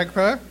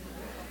Agpa.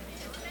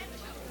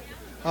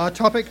 Our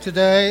topic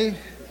today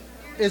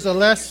is a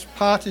less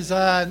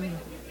partisan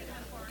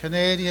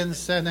Canadian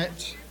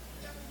Senate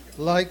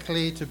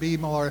likely to be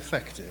more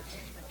effective.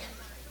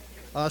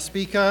 Our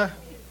speaker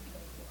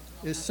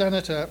is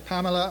Senator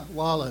Pamela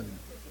Wallin.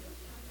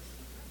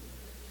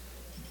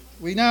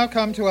 We now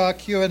come to our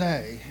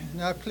Q&A.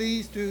 Now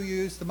please do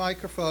use the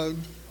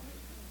microphone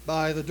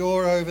by the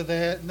door over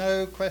there.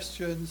 No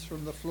questions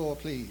from the floor,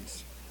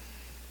 please.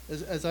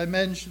 As I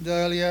mentioned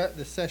earlier,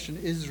 the session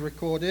is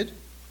recorded.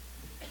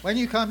 When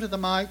you come to the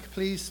mic,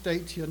 please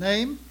state your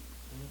name.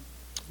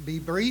 Be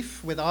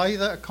brief with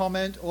either a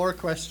comment or a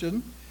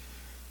question.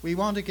 We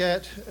want to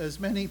get as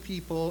many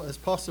people as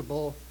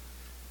possible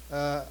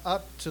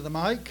up to the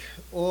mic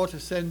or to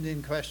send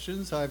in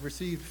questions. I've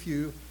received a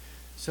few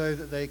so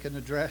that they can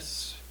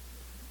address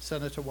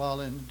Senator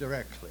Wallin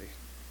directly.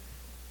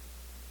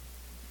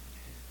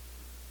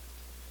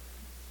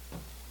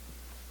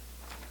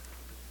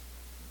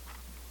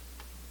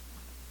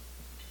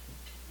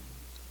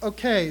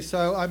 Okay,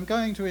 so I'm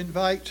going to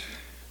invite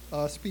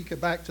our speaker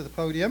back to the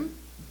podium.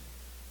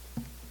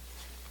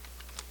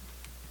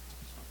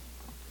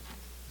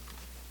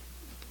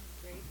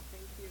 Great,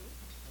 thank you.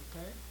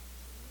 Okay.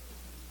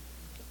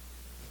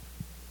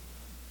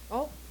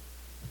 Oh,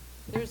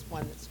 there's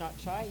one that's not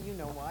shy, you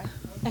know why.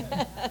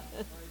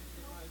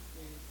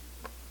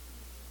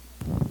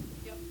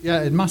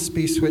 Yeah, it must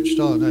be switched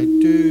on. I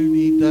do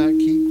need that.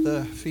 Keep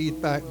the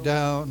feedback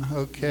down.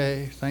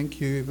 Okay, thank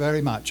you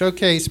very much.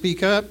 Okay,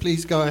 speaker,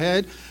 please go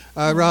ahead.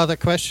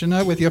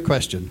 Questioner, with your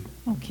question.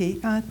 Okay,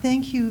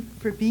 thank you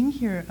for being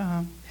here,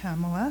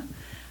 Pamela.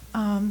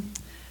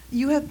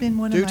 You have been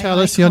one of my Do tell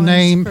us your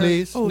name, for,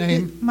 please.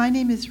 Name. My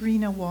name is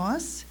Rena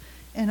Was,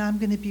 and I'm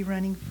going to be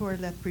running for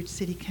Lethbridge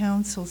City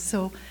Council.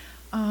 So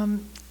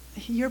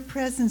your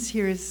presence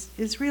here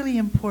is really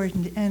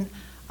important, and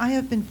I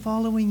have been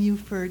following you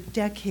for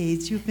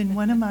decades. You've been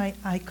one of my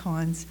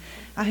icons.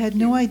 I had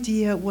no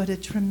idea what a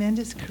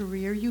tremendous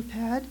career you've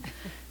had,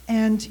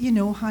 and, you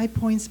know, high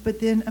points, but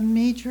then a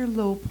major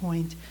low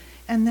point.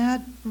 And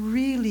that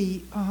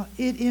really,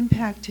 it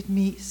impacted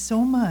me so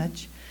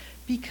much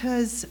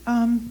because,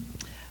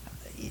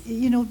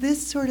 you know,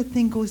 this sort of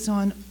thing goes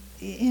on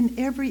in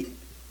every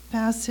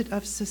facet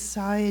of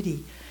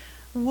society.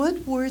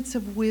 What words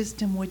of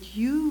wisdom would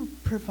you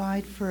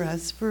provide for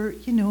us for,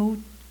 you know,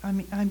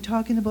 I'm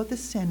talking about the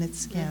Senate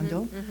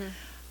scandal,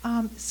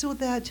 so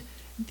that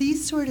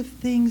these sort of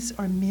things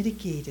are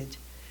mitigated,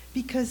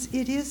 because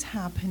it is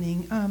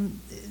happening.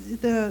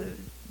 The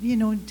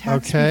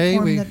tax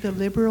reform that the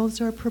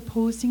Liberals are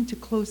proposing to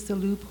close the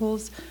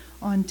loopholes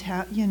on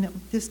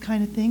this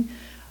kind of thing.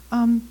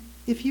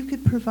 If you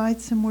could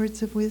provide some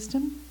words of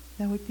wisdom,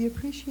 that would be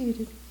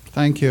appreciated.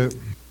 Thank you.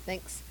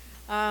 Thanks.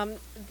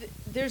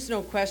 There's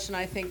no question.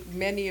 I think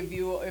many of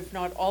you, if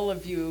not all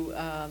of you,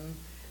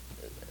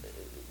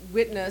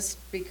 witnessed,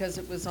 because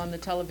it was on the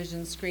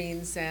television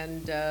screens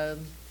and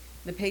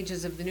the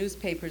pages of the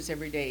newspapers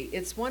every day.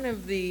 It's one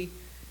of the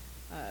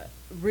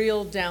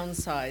real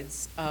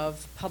downsides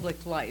of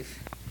public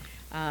life,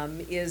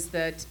 is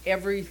that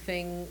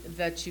everything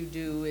that you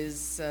do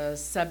is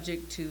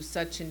subject to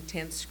such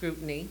intense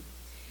scrutiny.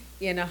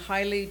 In a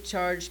highly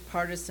charged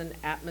partisan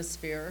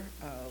atmosphere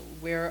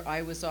where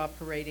I was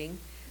operating,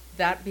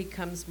 that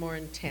becomes more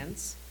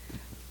intense.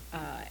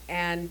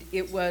 And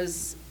it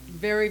was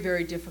very,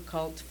 very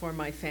difficult for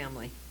my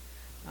family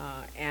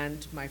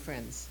and my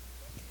friends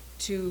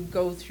to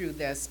go through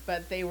this,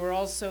 but they were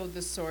also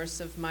the source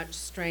of much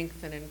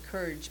strength and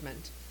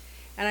encouragement.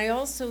 And I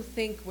also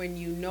think when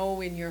you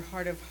know in your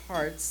heart of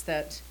hearts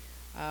that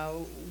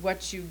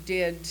what you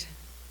did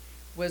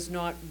was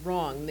not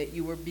wrong, that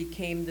you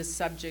became the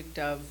subject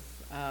of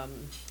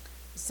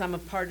some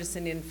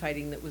partisan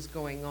infighting that was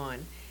going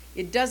on,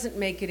 it doesn't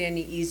make it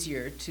any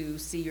easier to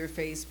see your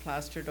face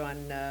plastered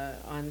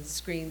on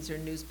screens or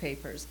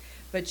newspapers,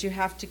 but you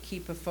have to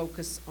keep a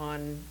focus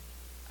on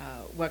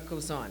what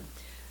goes on.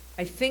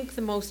 I think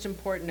the most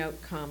important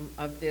outcome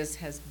of this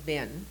has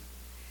been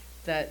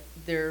that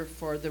there,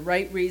 for the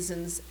right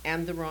reasons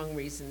and the wrong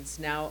reasons,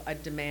 now a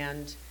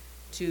demand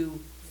to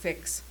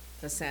fix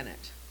the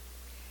Senate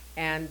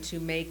and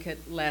to make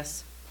it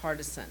less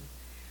partisan.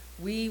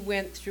 We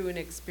went through an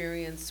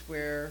experience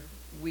where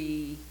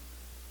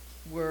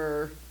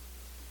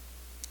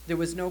there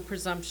was no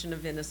presumption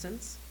of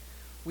innocence.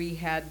 We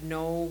had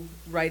no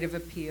right of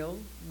appeal.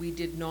 We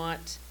did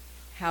not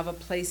have a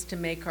place to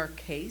make our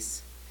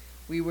case.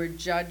 We were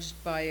judged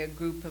by a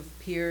group of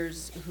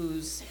peers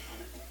whose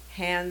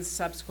hands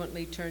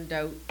subsequently turned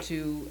out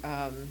to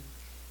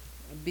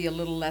be a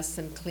little less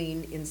than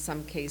clean in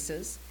some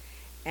cases.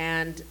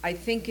 And I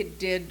think it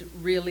did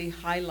really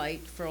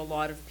highlight for a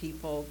lot of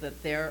people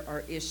that there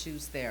are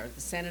issues there.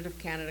 The Senate of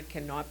Canada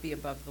cannot be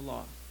above the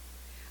law.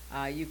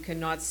 You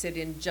cannot sit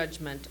in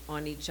judgment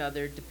on each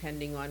other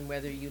depending on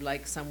whether you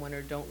like someone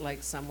or don't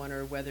like someone,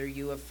 or whether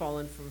you have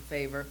fallen from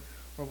favor,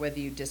 or whether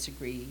you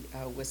disagree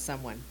with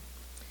someone.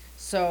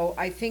 So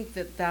I think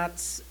that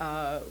that's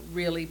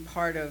really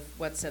part of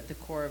what's at the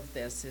core of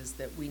this, is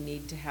that we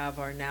need to have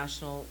our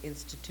national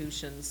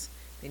institutions,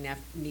 they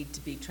need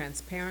to be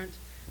transparent,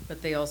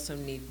 but they also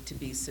need to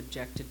be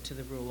subjected to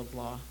the rule of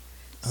law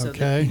so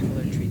Okay. that people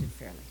are treated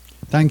fairly.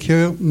 Thank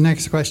you.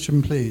 Next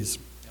question, please.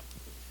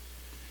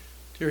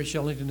 Terry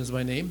Shellington is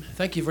my name.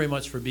 Thank you very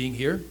much for being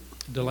here.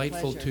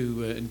 Delightful Pleasure.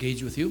 to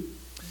engage with you.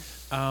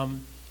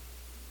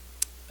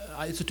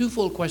 It's a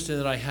twofold question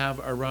that I have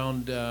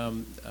around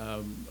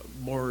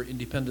more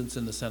independence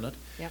in the Senate.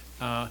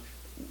 Yep.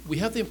 We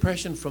have the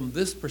impression from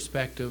this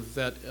perspective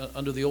that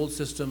under the old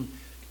system,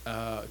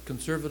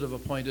 conservative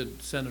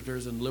appointed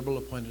senators and liberal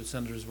appointed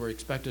senators were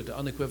expected to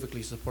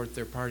unequivocally support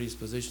their party's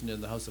position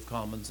in the House of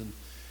Commons, and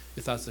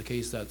if that's the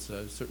case, that's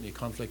certainly a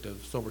conflict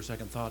of sober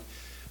second thought.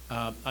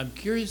 I'm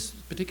curious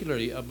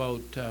particularly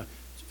about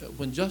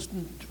when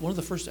one of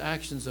the first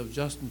actions of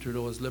Justin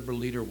Trudeau as Liberal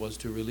leader was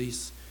to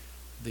release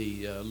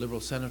the Liberal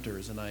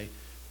senators, and I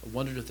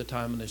wondered at the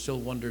time, and I still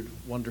wonder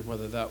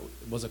whether that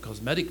was a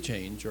cosmetic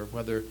change or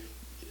whether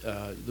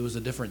there was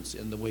a difference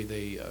in the way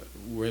they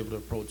were able to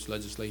approach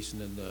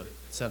legislation in the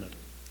Senate.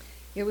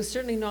 It was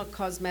certainly not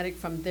cosmetic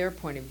from their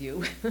point of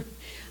view.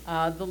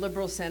 The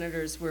Liberal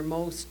senators were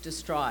most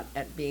distraught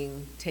at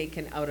being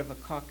taken out of a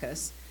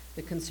caucus.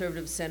 The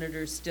Conservative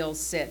senators still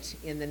sit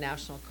in the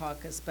National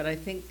Caucus, but I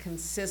think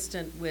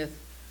consistent with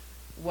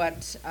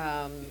what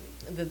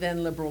the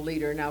then Liberal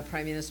leader, now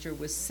Prime Minister,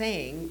 was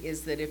saying,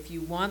 is that if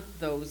you want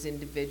those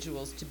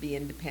individuals to be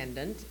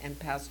independent and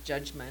pass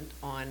judgment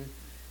on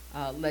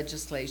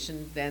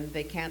legislation, then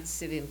they can't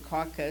sit in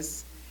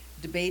caucus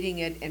debating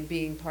it and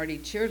being party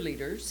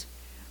cheerleaders,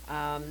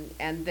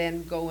 and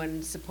then go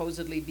and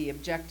supposedly be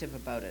objective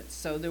about it.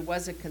 So there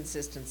was a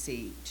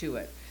consistency to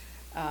it.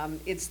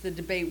 It's the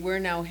debate we're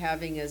now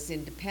having as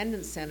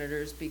independent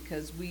senators,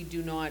 because we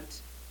do not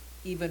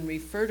even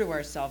refer to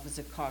ourselves as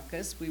a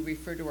caucus. We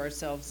refer to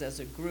ourselves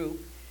as a group.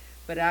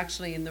 But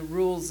actually in the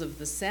rules of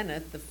the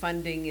Senate, the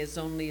funding is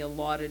only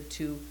allotted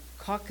to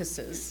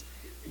caucuses,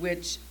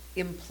 which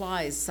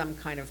implies some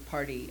kind of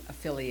party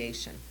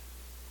affiliation.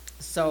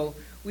 So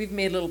we've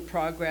made little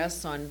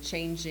progress on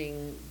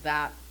changing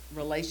that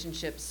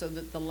relationship so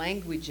that the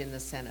language in the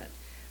Senate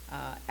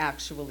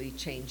actually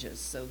changes,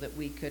 so that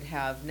we could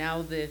have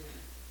now the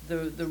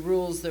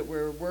rules that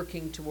we're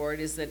working toward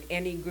is that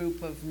any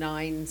group of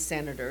 9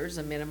 senators,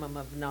 a minimum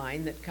of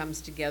 9, that comes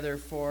together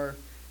for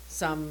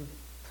some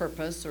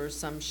purpose or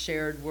some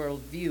shared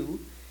worldview,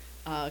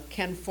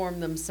 can form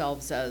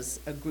themselves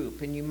as a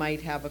group. And you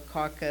might have a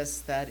caucus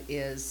that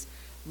is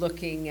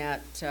looking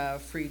at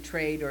free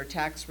trade or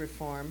tax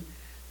reform.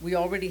 We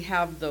already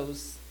have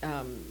those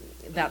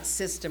that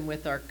system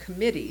with our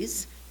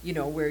committees, you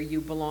know, where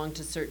you belong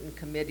to certain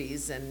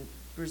committees, and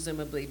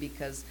presumably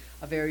because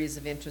of areas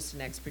of interest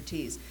and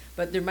expertise.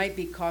 But there might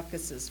be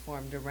caucuses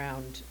formed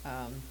around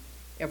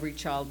Every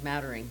Child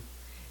Mattering.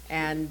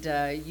 And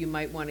you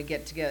might want to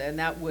get together, and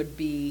that would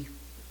be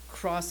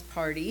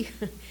cross-party,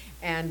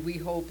 and we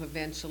hope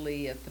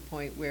eventually at the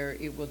point where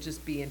it will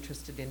just be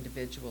interested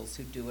individuals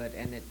who do it,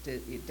 and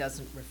it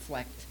doesn't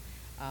reflect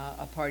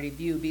a party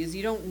view, because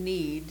you don't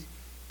need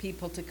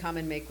people to come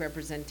and make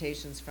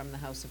representations from the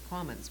House of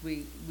Commons.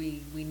 We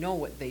know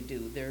what they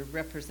do. Their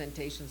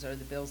representations are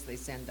the bills they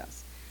send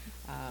us.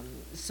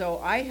 So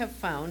I have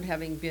found,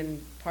 having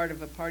been part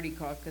of a party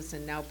caucus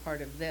and now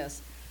part of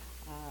this,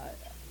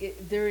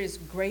 there is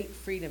great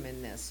freedom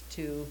in this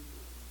to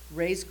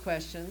raise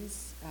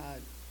questions,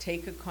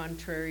 take a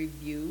contrary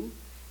view,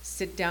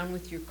 sit down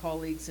with your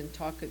colleagues and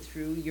talk it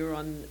through. You're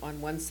on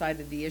one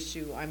side of the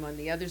issue, I'm on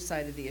the other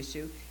side of the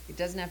issue. It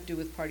doesn't have to do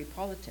with party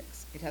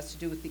politics. It has to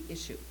do with the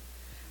issue.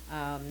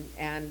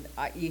 And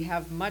you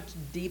have much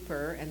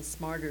deeper and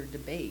smarter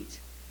debate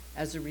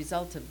as a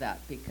result of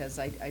that, because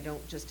I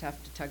don't just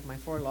have to tug my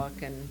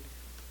forelock,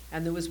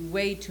 and there was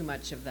way too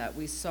much of that.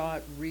 We saw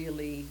it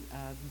really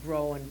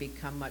grow and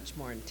become much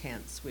more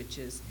intense, which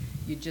is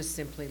you just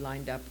simply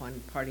lined up on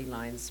party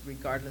lines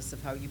regardless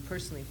of how you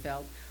personally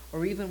felt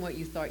or even what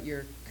you thought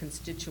your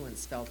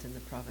constituents felt in the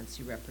province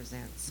you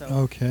represent. So.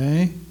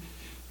 Okay,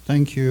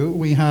 thank you.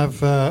 We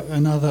have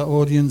another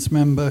audience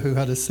member who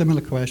had a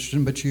similar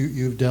question, but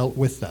you've dealt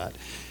with that.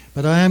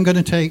 But I am going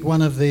to take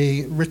one of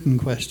the written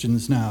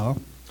questions now.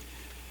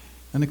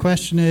 And the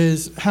question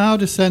is, how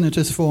do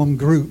senators form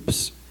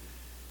groups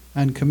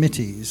and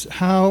committees?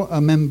 How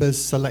are members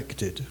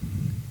selected?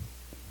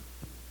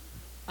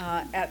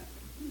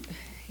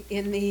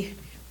 In the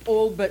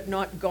old but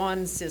not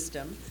gone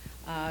system,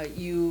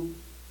 you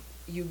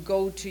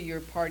go to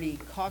your party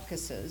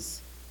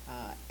caucuses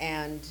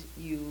and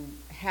you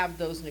have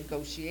those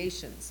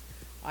negotiations.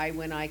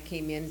 When I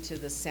came into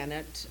the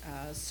Senate,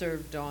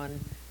 served on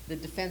the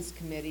Defense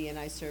Committee, and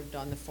I served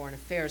on the Foreign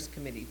Affairs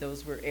Committee.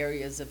 Those were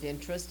areas of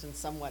interest and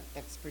somewhat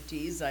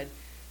expertise. I'd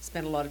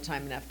spent a lot of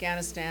time in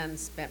Afghanistan,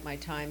 spent my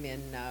time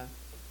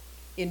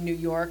in New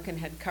York, and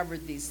had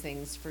covered these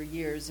things for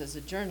years as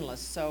a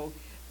journalist. So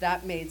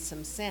that made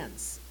some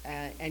sense.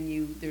 And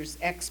there's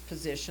X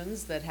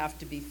positions that have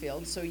to be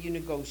filled, so you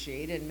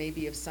negotiate, and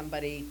maybe if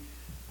somebody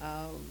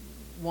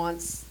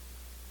wants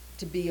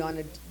to be on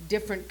a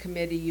different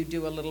committee, you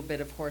do a little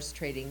bit of horse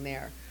trading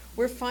there.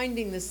 We're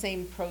finding the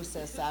same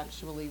process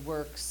actually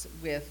works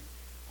with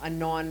a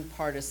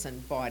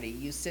nonpartisan body.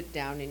 You sit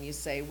down and you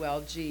say,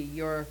 well, gee,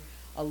 you're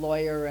a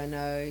lawyer and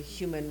a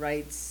human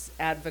rights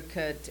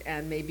advocate,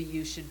 and maybe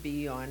you should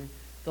be on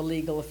the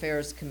Legal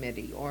Affairs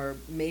Committee, or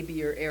maybe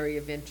your area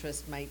of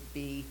interest might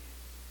be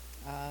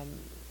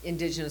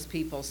Indigenous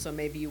people, so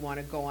maybe you want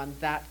to go on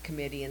that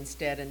committee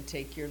instead and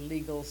take your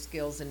legal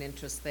skills and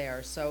interests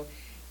there. So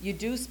you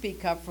do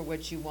speak up for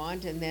what you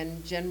want, and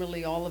then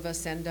generally all of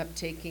us end up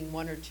taking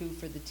one or two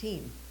for the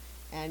team.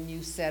 And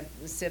you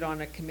sit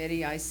on a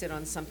committee. I sit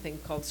on something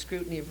called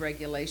Scrutiny of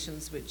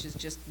Regulations, which is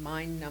just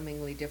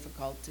mind-numbingly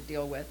difficult to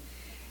deal with.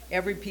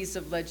 Every piece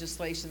of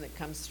legislation that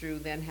comes through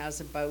then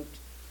has about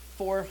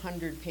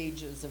 400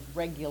 pages of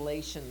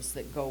regulations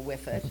that go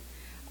with it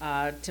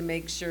to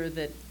make sure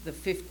that the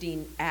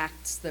 15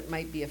 acts that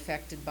might be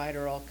affected by it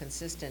are all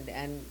consistent.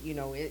 And you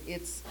know,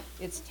 it's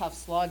tough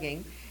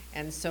slogging,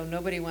 and so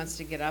nobody wants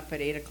to get up at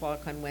 8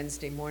 o'clock on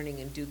Wednesday morning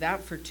and do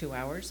that for 2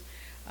 hours.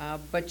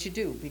 But you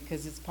do,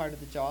 because it's part of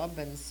the job,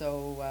 and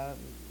so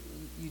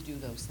you do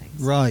those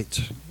things.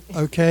 Right.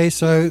 Okay,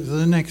 so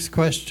the next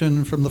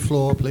question from the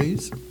floor,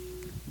 please.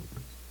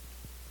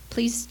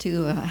 Pleased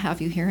to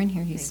have you here and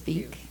hear you Thank speak,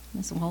 you.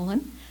 Ms.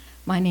 Wallen.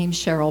 My name's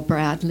Cheryl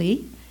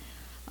Bradley.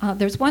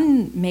 There's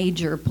one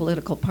major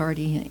political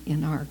party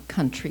in our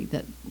country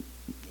that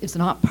is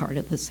not part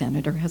of the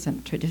Senate, or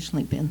hasn't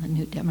traditionally been, the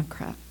New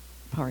Democrat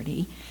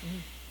Party.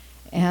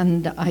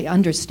 And I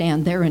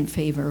understand they're in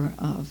favor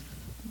of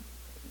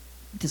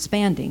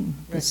disbanding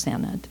the Right.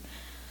 Senate.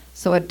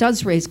 So it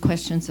does raise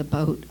questions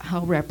about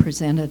how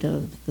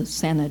representative the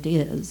Senate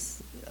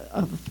is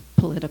of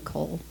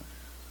political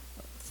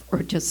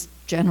or just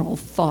general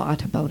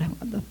thought about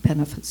the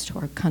benefits to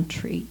our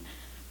country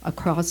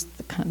across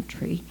the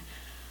country.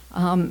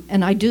 And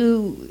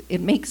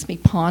it makes me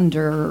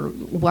ponder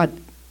what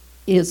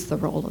is the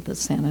role of the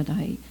Senate.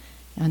 I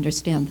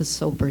understand the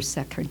sober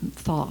second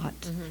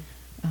thought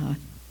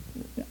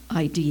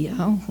idea,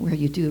 where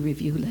you do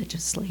review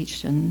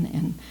legislation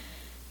and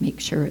make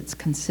sure it's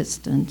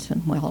consistent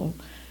and well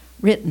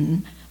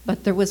written.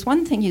 But there was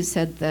one thing you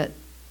said that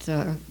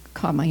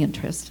caught my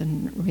interest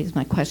and raised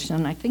my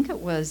question. I think it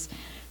was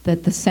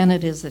that the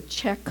Senate is a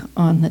check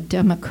on the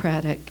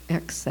democratic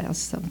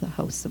excess of the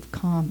House of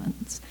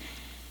Commons.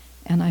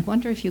 And I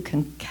wonder if you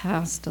can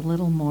cast a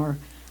little more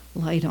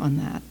light on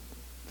that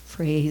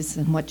phrase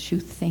and what you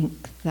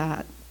think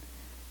that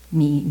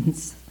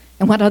means,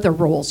 and what other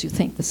roles you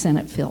think the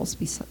Senate fills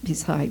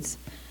besides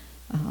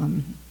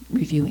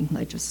reviewing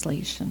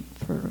legislation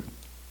for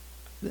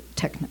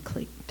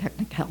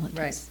technicalities.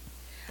 Right.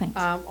 Thanks.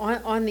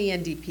 On the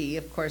NDP,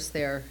 of course,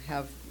 there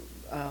have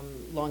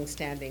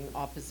long-standing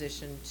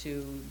opposition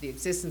to the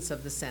existence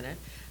of the Senate.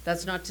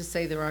 That's not to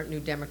say there aren't New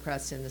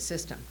Democrats in the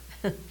system.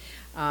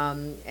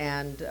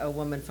 And a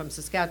woman from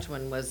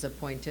Saskatchewan was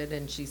appointed,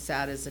 and she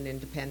sat as an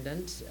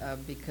independent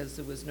because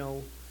there was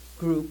no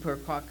group or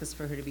caucus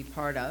for her to be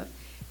part of.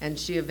 And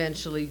she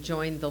eventually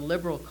joined the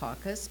Liberal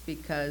caucus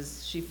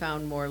because she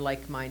found more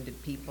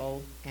like-minded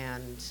people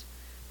and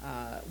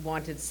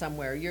wanted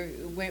somewhere.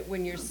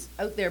 When you're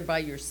out there by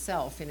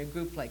yourself in a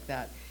group like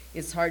that,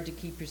 it's hard to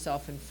keep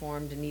yourself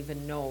informed and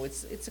even know.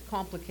 It's a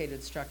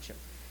complicated structure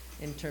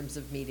in terms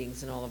of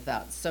meetings and all of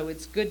that. So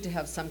it's good to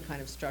have some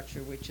kind of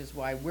structure, which is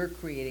why we're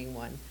creating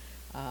one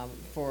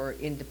for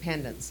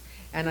independents.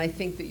 And I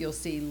think that you'll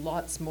see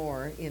lots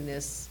more in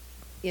this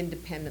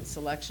independent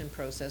selection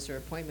process or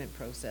appointment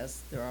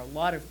process. There are a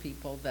lot of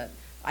people that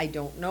I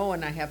don't know,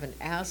 and I haven't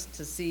asked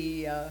to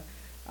see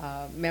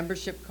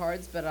membership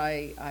cards, but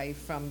I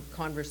from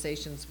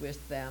conversations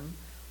with them,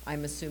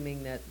 I'm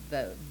assuming that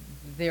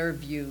their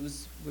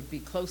views would be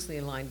closely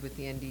aligned with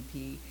the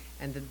NDP,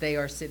 and that they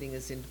are sitting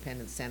as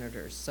independent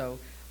senators. So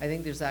I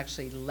think there's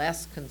actually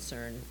less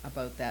concern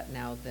about that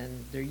now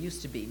than there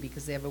used to be,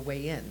 because they have a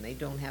way in. They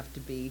don't have to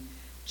be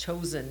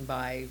chosen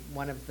by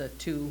one of the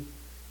two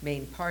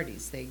main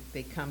parties.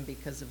 They come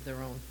because of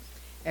their own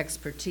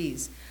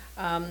expertise.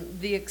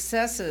 The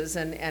excesses,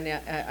 and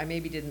I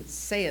maybe didn't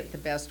say it the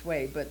best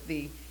way, but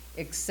the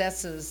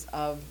excesses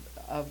of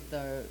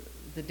the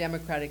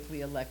democratically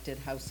elected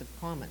House of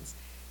Commons,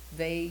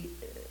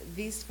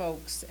 these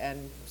folks,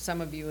 and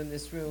some of you in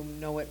this room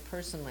know it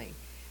personally,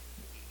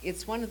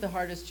 it's one of the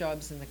hardest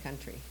jobs in the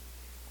country.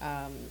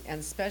 And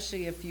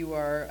especially if you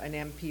are an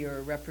MP or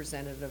a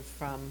representative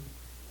from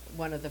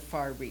one of the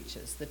far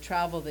reaches, the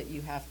travel that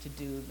you have to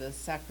do, the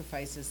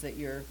sacrifices that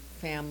your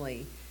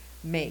family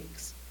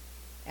makes.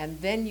 And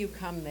then you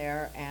come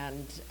there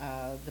and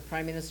the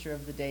Prime Minister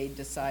of the day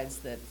decides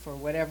that for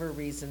whatever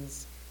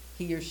reasons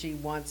he or she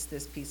wants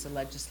this piece of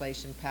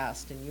legislation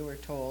passed, and you are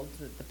told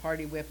that the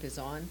party whip is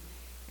on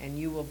and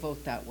you will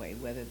vote that way,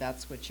 whether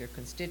that's what your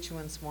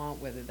constituents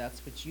want, whether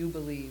that's what you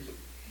believe.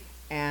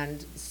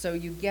 And so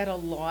you get a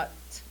lot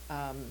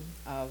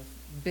of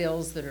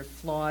bills that are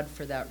flawed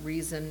for that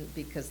reason,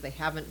 because they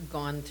haven't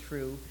gone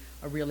through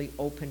a really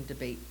open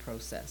debate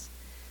process.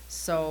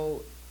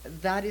 So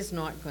that is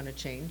not going to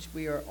change.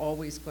 We are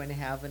always going to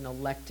have an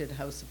elected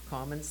House of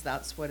Commons.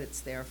 That's what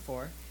it's there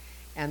for.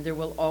 And there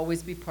will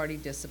always be party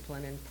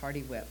discipline and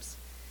party whips.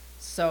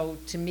 So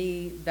to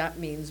me, that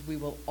means we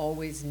will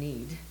always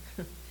need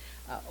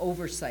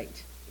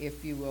oversight,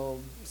 if you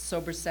will,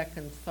 sober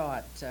second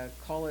thought,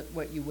 call it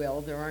what you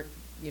will. There aren't,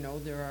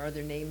 there are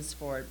other names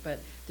for it, but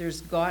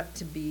there's got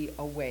to be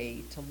a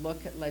way to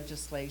look at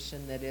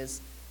legislation that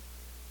is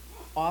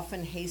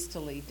often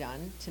hastily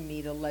done to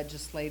meet a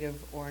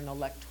legislative or an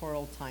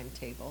electoral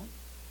timetable.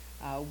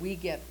 We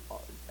get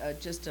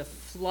just a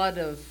flood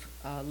of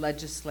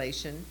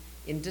legislation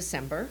in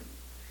December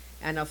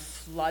and a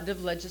flood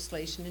of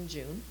legislation in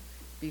June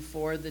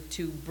before the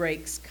two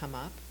breaks come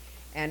up.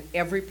 And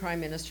every prime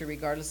minister,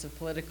 regardless of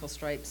political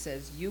stripe,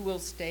 says, you will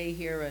stay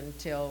here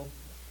until,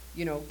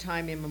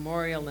 time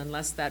immemorial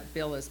unless that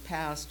bill is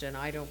passed, and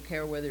I don't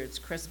care whether it's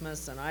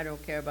Christmas, and I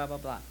don't care, blah, blah,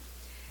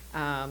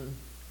 blah.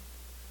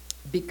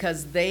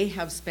 Because they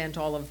have spent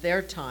all of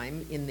their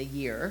time in the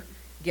year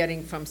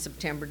getting from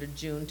September to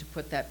June to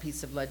put that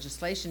piece of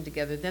legislation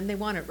together, then they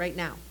want it right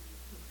now.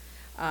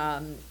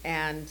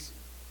 And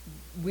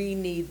we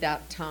need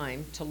that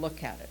time to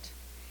look at it.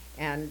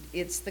 And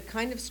it's the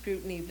kind of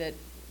scrutiny that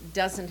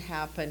doesn't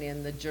happen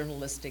in the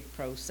journalistic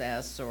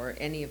process or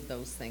any of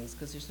those things,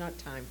 because there's not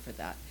time for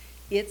that.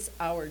 It's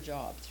our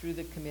job through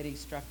the committee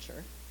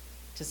structure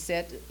to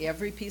set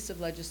every piece of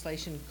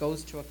legislation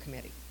goes to a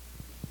committee.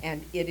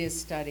 And it is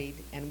studied,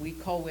 and we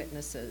call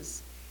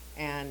witnesses,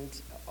 and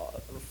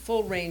a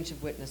full range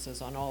of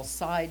witnesses on all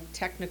sides,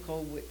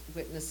 technical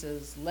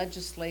witnesses,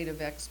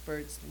 legislative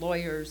experts,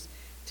 lawyers,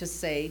 to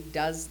say,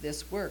 does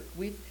this work?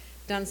 We've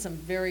done some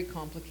very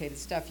complicated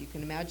stuff. You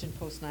can imagine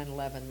post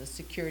 9/11, the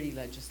security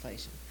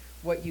legislation,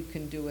 what you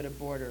can do at a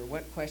border,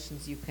 what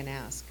questions you can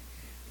ask,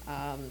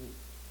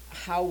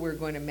 how we're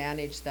going to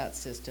manage that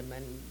system,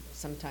 and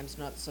sometimes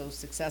not so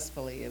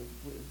successfully.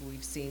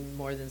 We've seen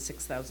more than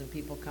 6,000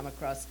 people come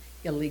across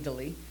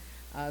illegally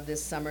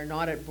this summer,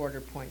 not at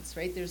border points,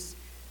 right?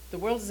 The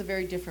world is a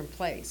very different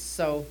place.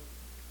 So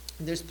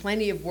there's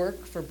plenty of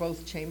work for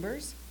both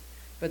chambers,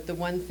 but the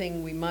one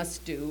thing we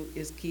must do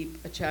is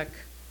keep a check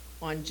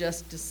on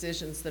just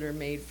decisions that are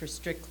made for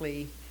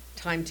strictly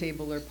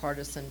timetable or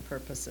partisan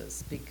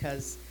purposes,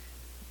 because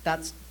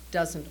that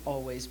doesn't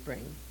always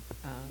bring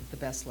the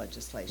best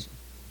legislation.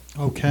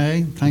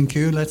 Okay, thank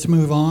you. Let's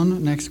move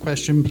on. Next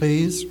question,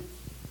 please.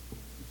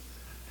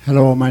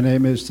 Hello, my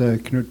name is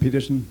Knut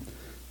Petersen.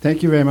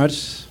 Thank you very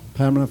much,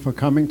 Pamela, for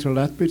coming to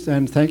Lethbridge,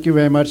 and thank you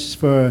very much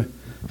for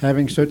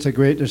having such a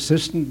great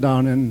assistant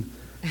down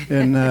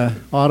in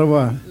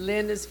Ottawa.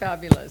 Lynn is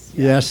fabulous.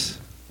 Yeah. Yes.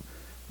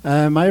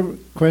 My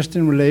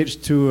question relates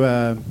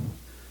to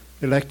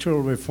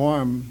electoral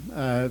reform.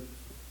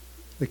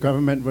 The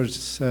government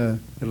was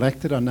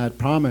elected on that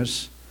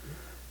promise,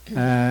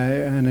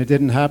 and it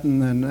didn't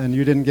happen, and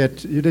you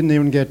didn't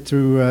even get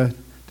to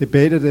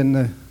debate it in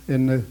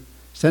the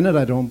Senate,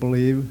 I don't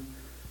believe.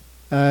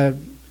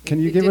 Can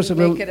you give us a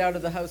little? Make it out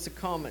of the House of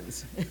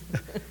Commons.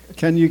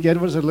 Can you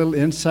give us a little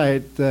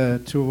insight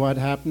to what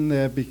happened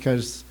there?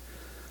 Because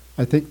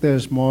I think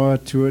there's more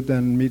to it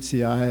than meets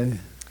the eye.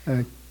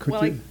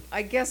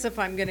 I guess if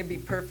I'm going to be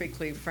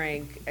perfectly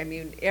frank, I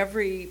mean,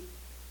 every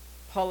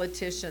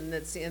politician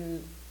that's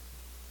in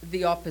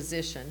the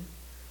opposition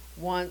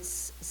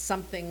wants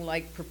something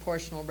like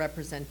proportional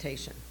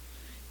representation,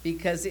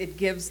 because it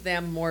gives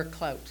them more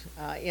clout.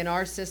 In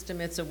our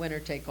system, it's a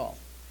winner-take-all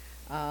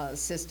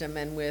system,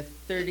 and with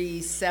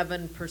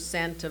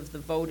 37% of the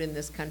vote in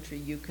this country,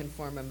 you can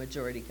form a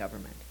majority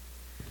government.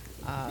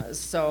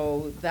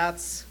 So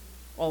that's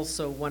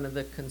also one of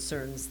the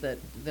concerns that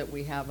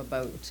we have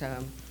about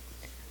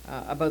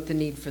the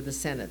need for the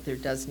Senate. There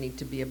does need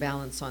to be a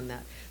balance on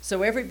that.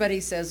 So everybody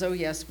says, oh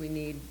yes, we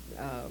need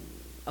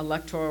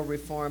electoral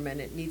reform, and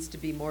it needs to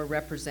be more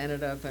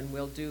representative, and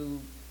we'll do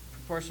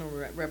proportional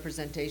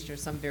representation or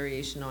some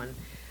variation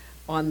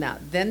on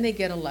that. Then they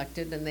get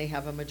elected and they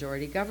have a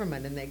majority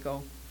government, and they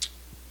go,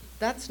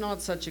 that's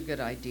not such a good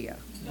idea.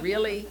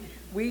 Really,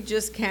 we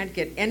just can't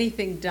get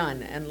anything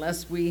done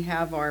unless we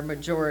have our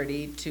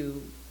majority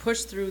to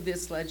push through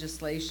this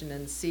legislation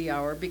and see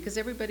because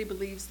everybody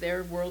believes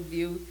their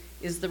worldview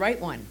is the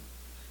right one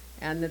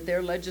and that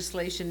their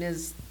legislation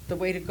is the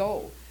way to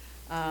go.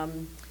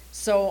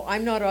 So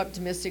I'm not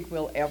optimistic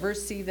we'll ever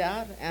see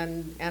that,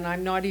 and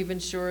I'm not even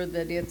sure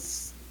that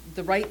it's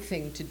the right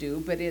thing to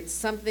do, but it's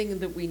something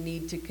that we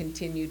need to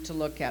continue to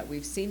look at.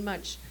 We've seen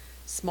much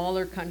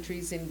smaller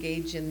countries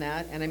engage in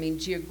that, and I mean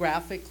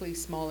geographically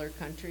smaller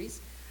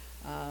countries.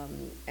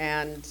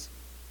 And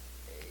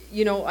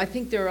I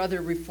think there are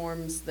other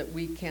reforms that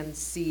we can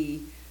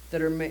see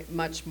that are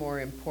much more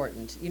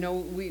important.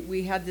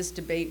 We had this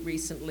debate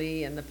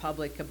recently in the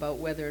public about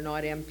whether or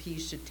not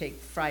MPs should take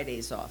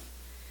Fridays off.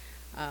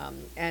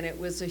 And it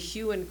was a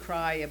hue and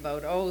cry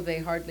about, oh, they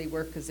hardly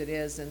work as it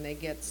is, and they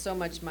get so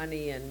much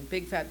money and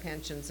big fat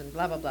pensions and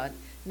blah, blah, blah,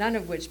 none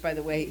of which, by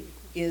the way,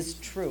 is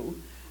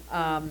true.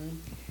 And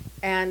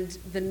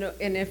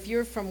if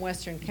you're from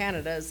Western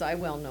Canada, as I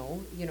well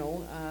know,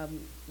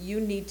 you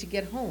need to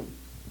get home.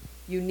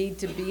 You need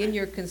to be in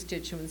your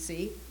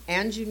constituency,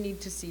 and you need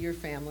to see your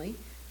family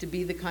to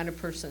be the kind of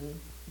person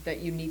that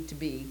you need to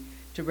be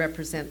to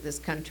represent this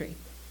country.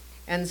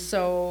 And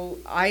so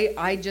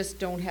I just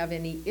don't have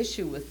any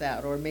issue with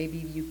that. Or maybe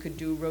you could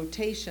do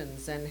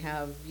rotations and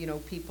have, you know,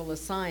 people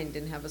assigned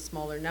and have a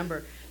smaller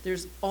number.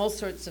 There's all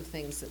sorts of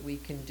things that we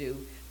can do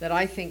that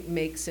I think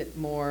makes it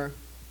more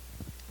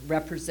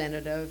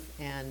representative,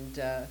 and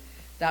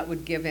that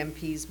would give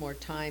MPs more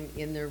time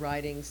in their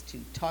ridings to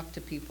talk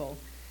to people.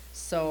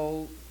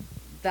 So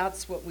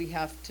that's what we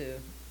have to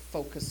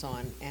focus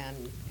on,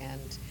 and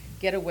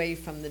get away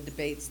from the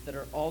debates that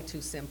are all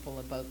too simple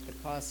about the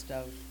cost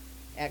of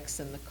X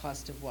and the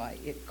cost of Y.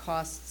 It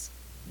costs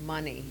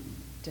money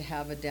to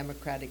have a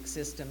democratic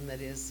system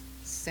that is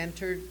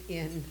centered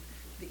in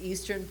the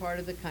eastern part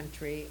of the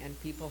country, and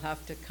people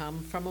have to come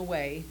from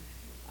away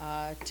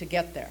to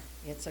get there.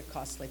 It's a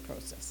costly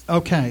process.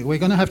 Okay, we're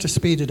going to have to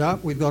speed it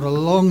up. We've got a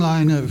long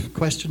line of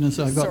questioners.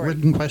 I've got Sorry.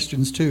 written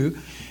questions too.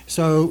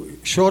 So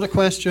shorter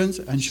questions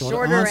and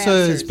shorter answers,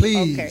 answers.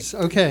 please.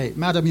 Okay,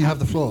 Madam, you have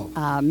the floor.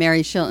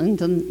 Mary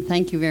Shilton,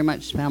 thank you very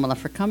much, Pamela,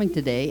 for coming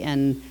today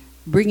and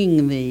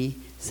bringing the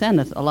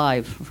Senate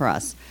alive for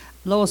us.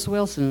 Lois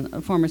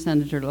Wilson, former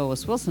Senator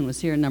Lois Wilson,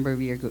 was here a number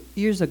of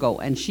years ago,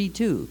 and she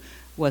too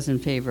was in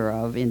favor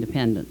of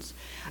independence.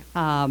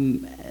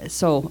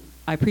 So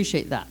I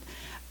appreciate that.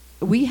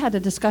 We had a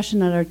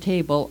discussion at our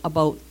table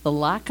about the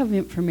lack of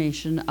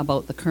information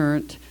about the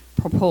current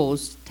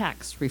proposed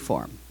tax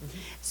reform.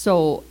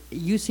 So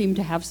you seem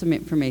to have some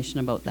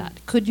information about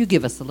that. Could you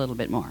give us a little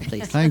bit more,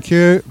 please? Thank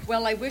you.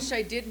 Well, I wish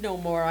I did know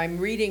more. I'm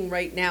reading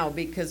right now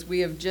because we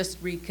have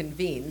just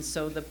reconvened.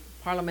 So the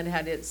Parliament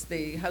had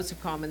the House of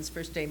Commons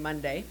first day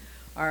Monday,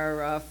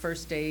 our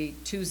first day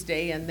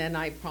Tuesday, and then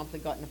I promptly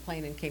got in a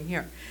plane and came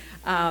here.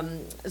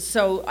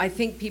 So I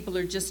think people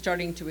are just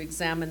starting to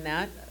examine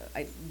that.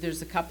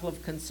 There's a couple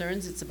of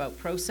concerns. It's about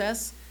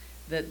process,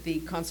 that the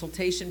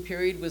consultation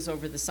period was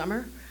over the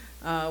summer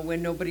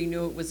when nobody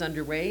knew it was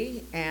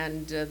underway,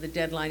 and the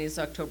deadline is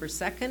October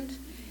 2nd.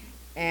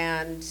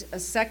 And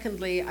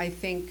secondly, I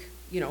think,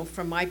 you know,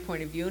 from my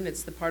point of view, and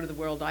it's the part of the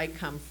world I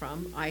come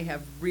from, I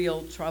have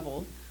real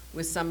trouble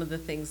with some of the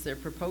things they're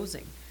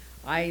proposing.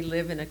 I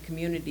live in a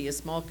community, a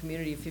small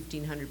community of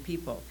 1,500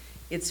 people.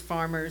 It's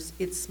farmers,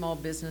 it's small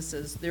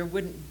businesses. There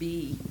wouldn't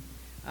be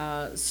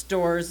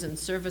stores and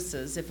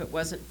services if it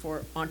wasn't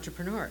for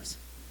entrepreneurs.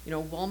 You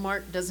know,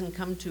 Walmart doesn't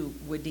come to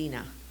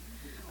Wadena.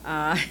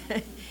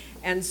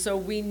 And so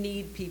we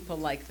need people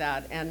like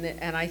that.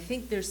 And I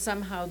think there's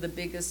somehow the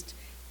biggest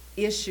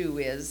issue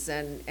is,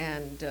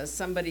 and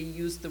somebody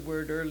used the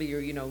word earlier,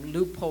 you know,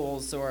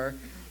 loopholes, or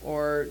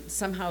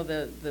somehow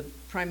the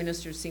Prime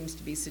Minister seems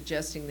to be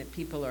suggesting that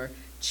people are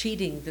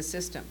cheating the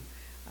system.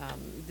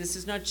 This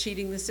is not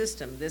cheating the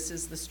system. This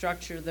is the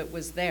structure that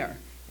was there,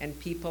 and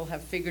people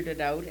have figured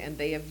it out and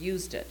they have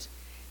used it.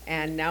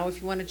 And now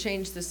if you want to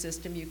change the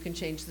system, you can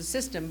change the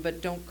system,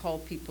 but don't call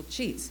people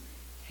cheats.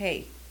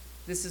 Hey,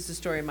 this is the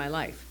story of my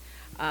life.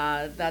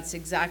 That's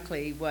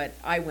exactly what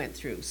I went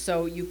through.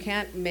 So you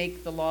can't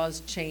make the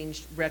laws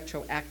change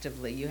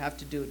retroactively. You have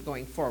to do it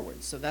going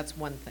forward. So that's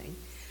one thing.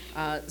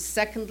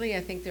 Secondly,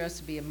 I think there has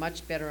to be a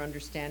much better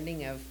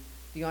understanding of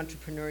the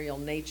entrepreneurial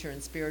nature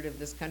and spirit of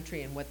this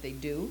country and what they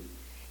do,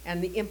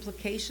 and the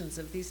implications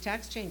of these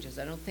tax changes.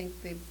 I don't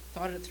think they've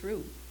thought it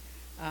through.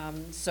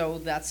 So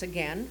that's,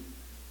 again,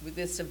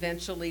 this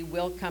eventually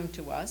will come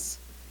to us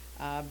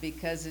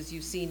because, as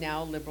you see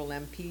now, Liberal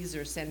MPs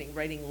are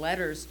writing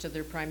letters to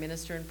their Prime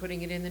Minister and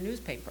putting it in the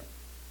newspaper.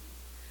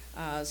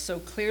 So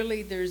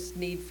clearly there's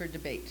need for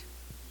debate.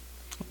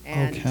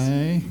 And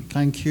Okay,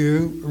 thank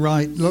you.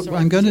 Right, look, Sorry,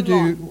 I'm going to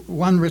too do long.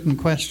 one written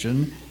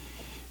question,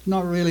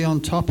 not really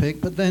on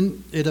topic, but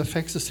then it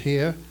affects us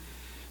here.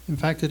 In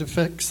fact, it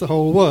affects the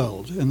whole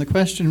world. And the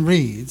question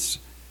reads,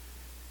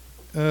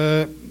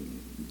 have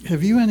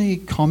you any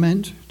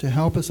comment to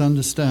help us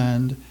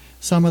understand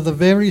some of the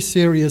very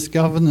serious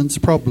governance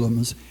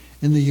problems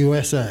in the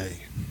USA?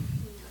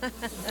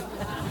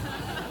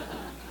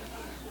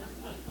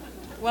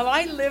 Well,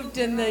 I lived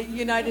in the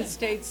United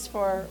States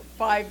for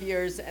 5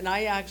 years, and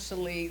I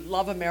actually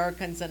love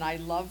Americans, and I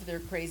love their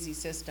crazy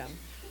system.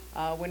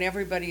 When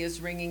everybody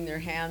is wringing their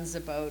hands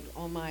about,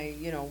 oh my,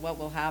 you know, what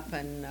will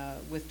happen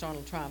with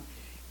Donald Trump,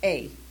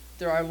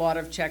 there are a lot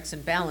of checks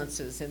and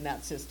balances in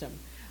that system.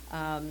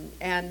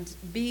 And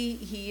B,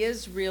 he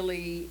is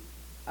really,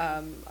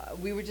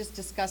 we were just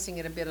discussing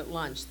it a bit at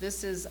lunch.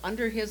 This is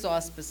under his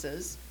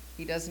auspices.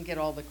 He doesn't get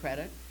all the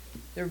credit.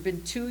 There have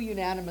been 2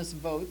 unanimous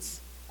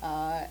votes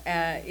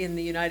in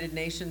the United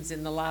Nations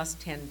in the last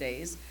 10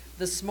 days.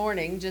 This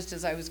morning, just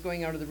as I was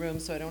going out of the room,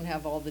 so I don't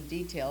have all the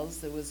details,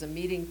 there was a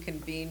meeting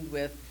convened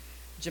with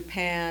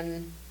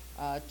Japan,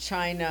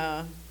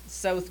 China,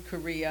 South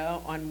Korea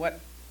on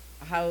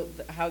how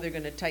they're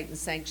going to tighten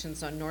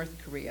sanctions on North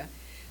Korea.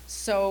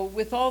 So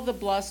with all the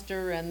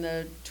bluster and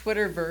the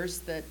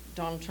Twitterverse that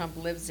Donald Trump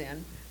lives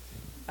in,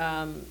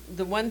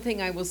 the one thing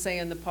I will say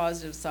on the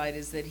positive side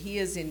is that he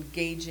is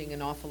engaging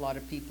an awful lot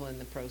of people in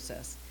the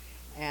process.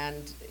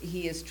 And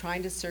he is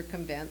trying to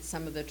circumvent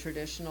some of the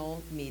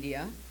traditional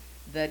media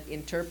that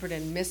interpret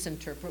and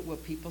misinterpret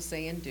what people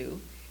say and do.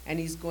 And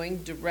he's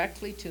going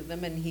directly to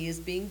them, and he is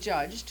being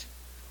judged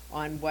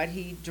on what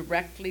he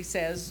directly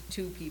says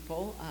to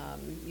people.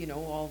 You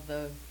know, all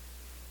the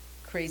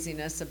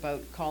craziness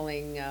about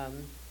calling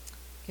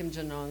Kim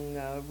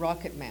Jong-un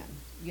Rocket Man,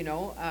 you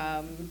know.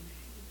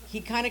 He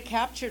kind of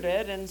captured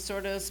it and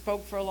sort of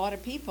spoke for a lot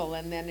of people.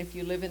 And then if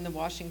you live in the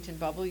Washington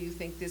bubble, you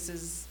think this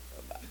is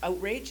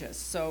outrageous.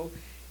 So,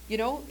 you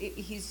know,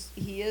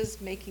 he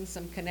is making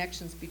some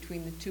connections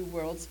between the two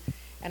worlds.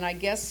 And I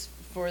guess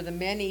for the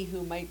many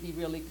who might be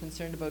really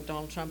concerned about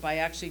Donald Trump, I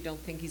actually don't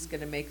think he's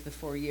going to make the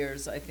 4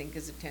 years. I think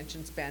his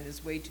attention span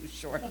is way too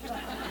short.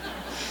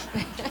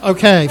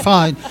 Okay,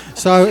 fine.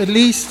 So at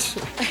least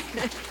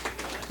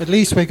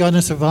we're going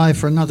to survive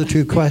for another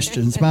 2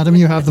 questions. Madam,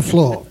 you have the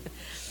floor.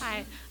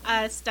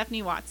 Hi,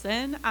 Stephanie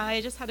Watson.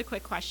 I just had a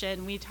quick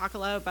question. We talk a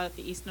lot about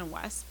the East and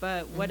West,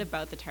 but what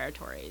about the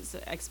territories,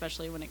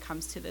 especially when it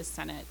comes to the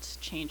Senate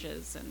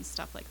changes and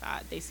stuff like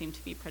that? They seem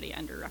to be pretty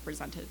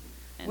underrepresented.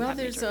 And Well, have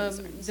there's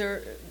major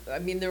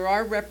concerns. there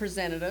are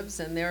representatives,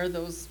 and there are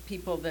those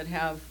people that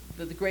have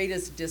the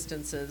greatest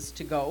distances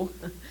to go.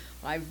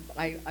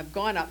 I've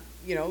gone up,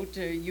 you know,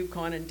 to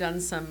Yukon and done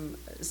some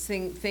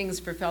things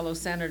for fellow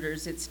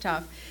senators. It's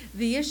tough.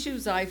 The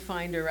issues I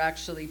find are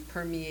actually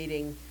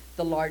permeating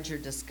the larger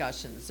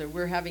discussions. So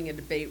we're having a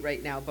debate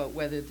right now about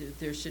whether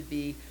there should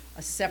be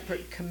a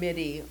separate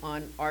committee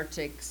on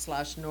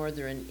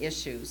Arctic/Northern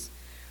issues.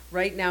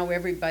 Right now,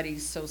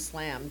 everybody's so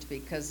slammed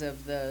because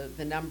of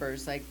the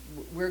numbers. Like,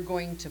 we're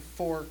going to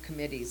 4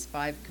 committees,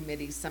 5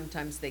 committees.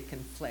 Sometimes they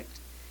conflict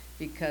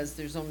because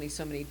there's only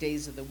so many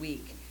days of the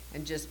week,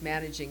 and just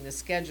managing the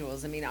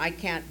schedules. I mean, I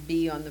can't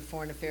be on the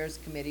Foreign Affairs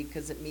Committee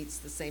because it meets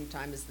the same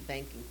time as the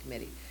Banking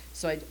Committee.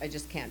 So I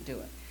just can't do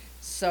it.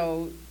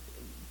 So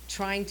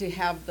trying to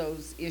have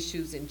those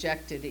issues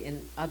injected in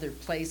other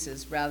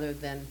places rather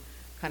than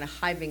kind of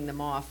hiving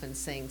them off and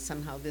saying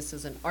somehow this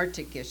is an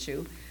Arctic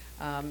issue.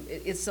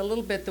 It's a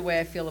little bit the way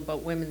I feel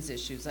about women's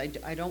issues.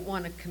 I don't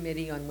want a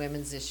committee on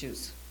women's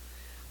issues.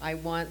 I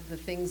want the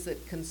things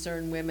that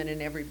concern women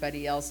and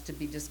everybody else to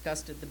be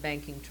discussed at the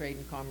Banking, Trade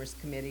and Commerce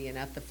Committee and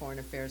at the Foreign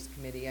Affairs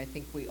Committee. I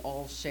think we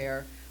all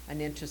share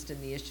an interest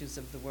in the issues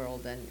of the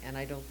world, and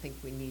I don't think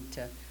we need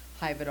to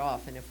hive it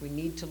off. And if we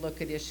need to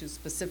look at issues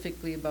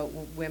specifically about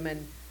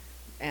women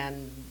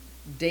and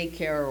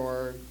daycare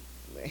or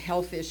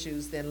health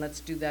issues, then let's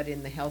do that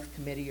in the Health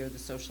Committee or the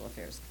Social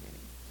Affairs Committee.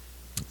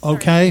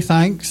 Okay,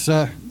 thanks.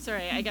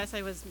 Sorry, I guess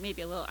I was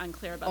maybe a little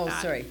unclear about that.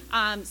 Oh,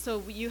 sorry.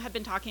 So you had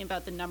been talking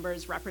about the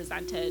numbers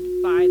represented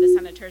by the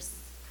senators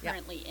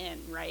currently in,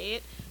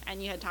 right?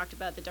 And you had talked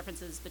about the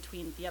differences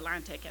between the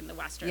Atlantic and the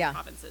Western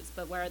provinces,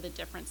 but where are the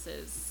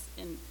differences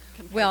in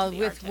compared Well, to the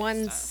with Arctic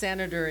one stuff?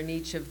 senator in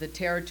each of the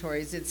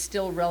territories, it's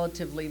still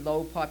relatively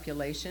low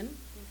population.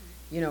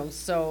 You know,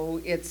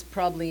 so it's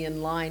probably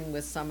in line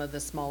with some of the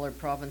smaller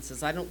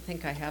provinces. I don't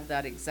think I have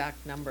that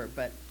exact number,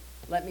 but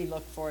let me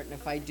look for it, and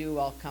if I do,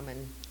 I'll come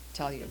and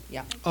tell you.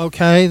 Yeah.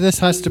 Okay, this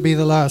has to be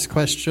the last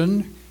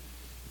question.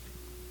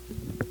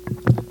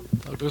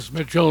 Ms.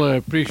 Mitchell, I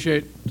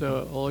appreciate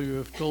all you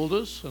have told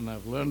us, and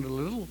I've learned a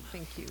little.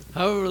 Thank you.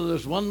 However,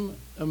 there's one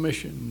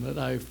omission that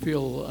I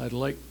feel I'd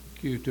like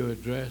you to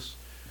address,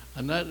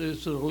 and that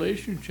is the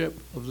relationship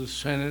of the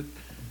Senate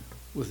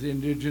with the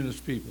Indigenous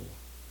people.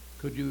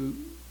 Could you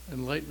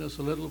enlighten us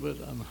a little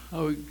bit on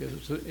how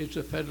it's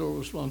a federal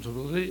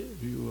responsibility,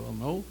 you all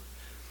know,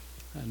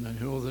 and I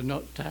know they're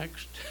not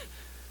taxed,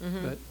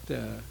 but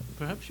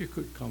perhaps you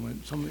could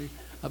comment something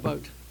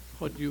about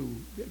what you,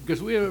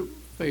 because we're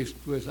faced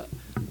with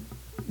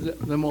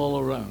them all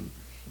around.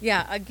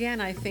 Yeah,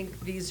 again, I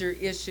think these are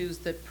issues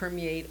that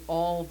permeate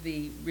all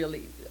the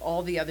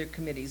other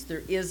committees.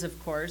 There is,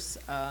 of course,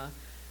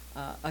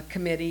 a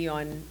committee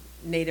on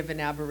Native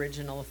and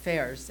Aboriginal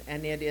affairs,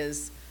 and it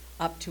is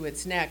up to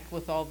its neck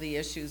with all the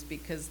issues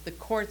because the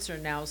courts are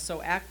now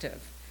so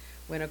active.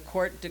 When a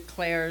court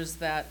declares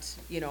that,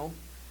 you know,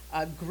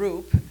 a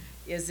group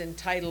is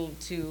entitled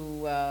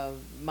to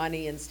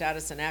money and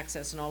status and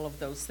access and all of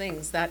those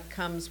things, that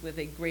comes with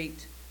a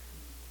great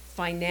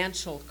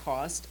financial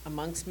cost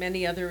amongst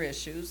many other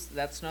issues.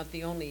 That's not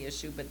the only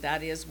issue, but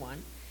that is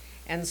one.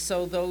 And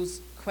so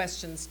those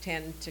questions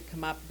tend to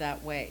come up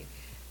that way.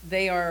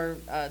 They are,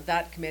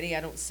 that committee,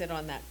 I don't sit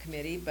on that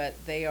committee,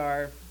 but they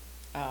are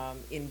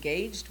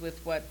engaged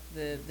with what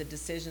the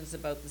decisions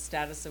about the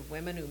status of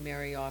women who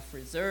marry off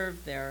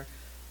reserve. They're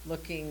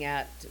looking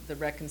at the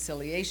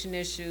reconciliation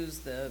issues,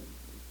 the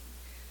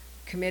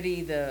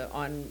committee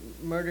on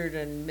murdered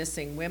and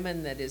missing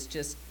women that is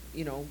just,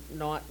 you know,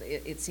 not,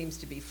 it seems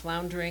to be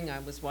floundering. I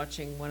was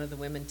watching one of the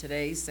women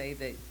today say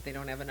that they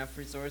don't have enough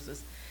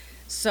resources.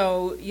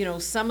 So, you know,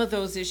 some of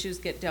those issues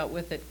get dealt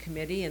with at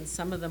committee, and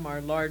some of them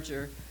are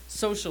larger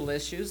social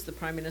issues. The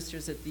Prime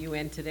Minister's at the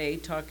UN today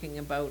talking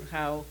about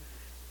how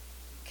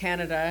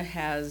Canada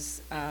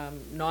has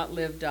not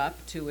lived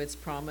up to its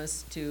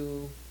promise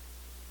to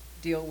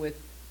deal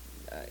with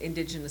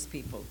Indigenous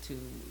people, to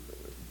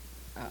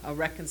a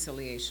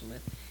reconciliation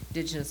with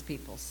Indigenous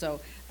people. So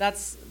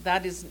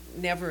that is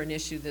never an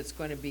issue that's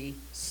going to be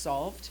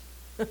solved.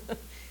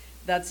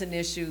 That's an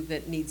issue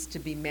that needs to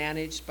be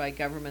managed by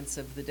governments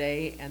of the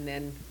day, and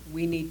then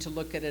we need to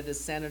look at it as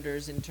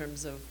senators in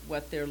terms of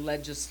what their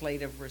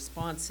legislative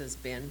response has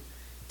been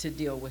to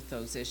deal with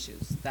those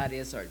issues. That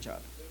is our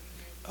job.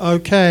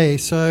 Okay,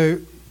 so,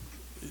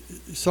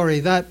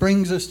 sorry, that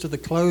brings us to the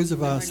close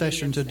of our Never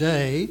session needed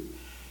today.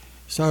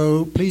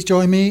 So please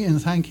join me in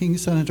thanking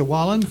Senator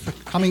Wallin for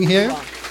coming here.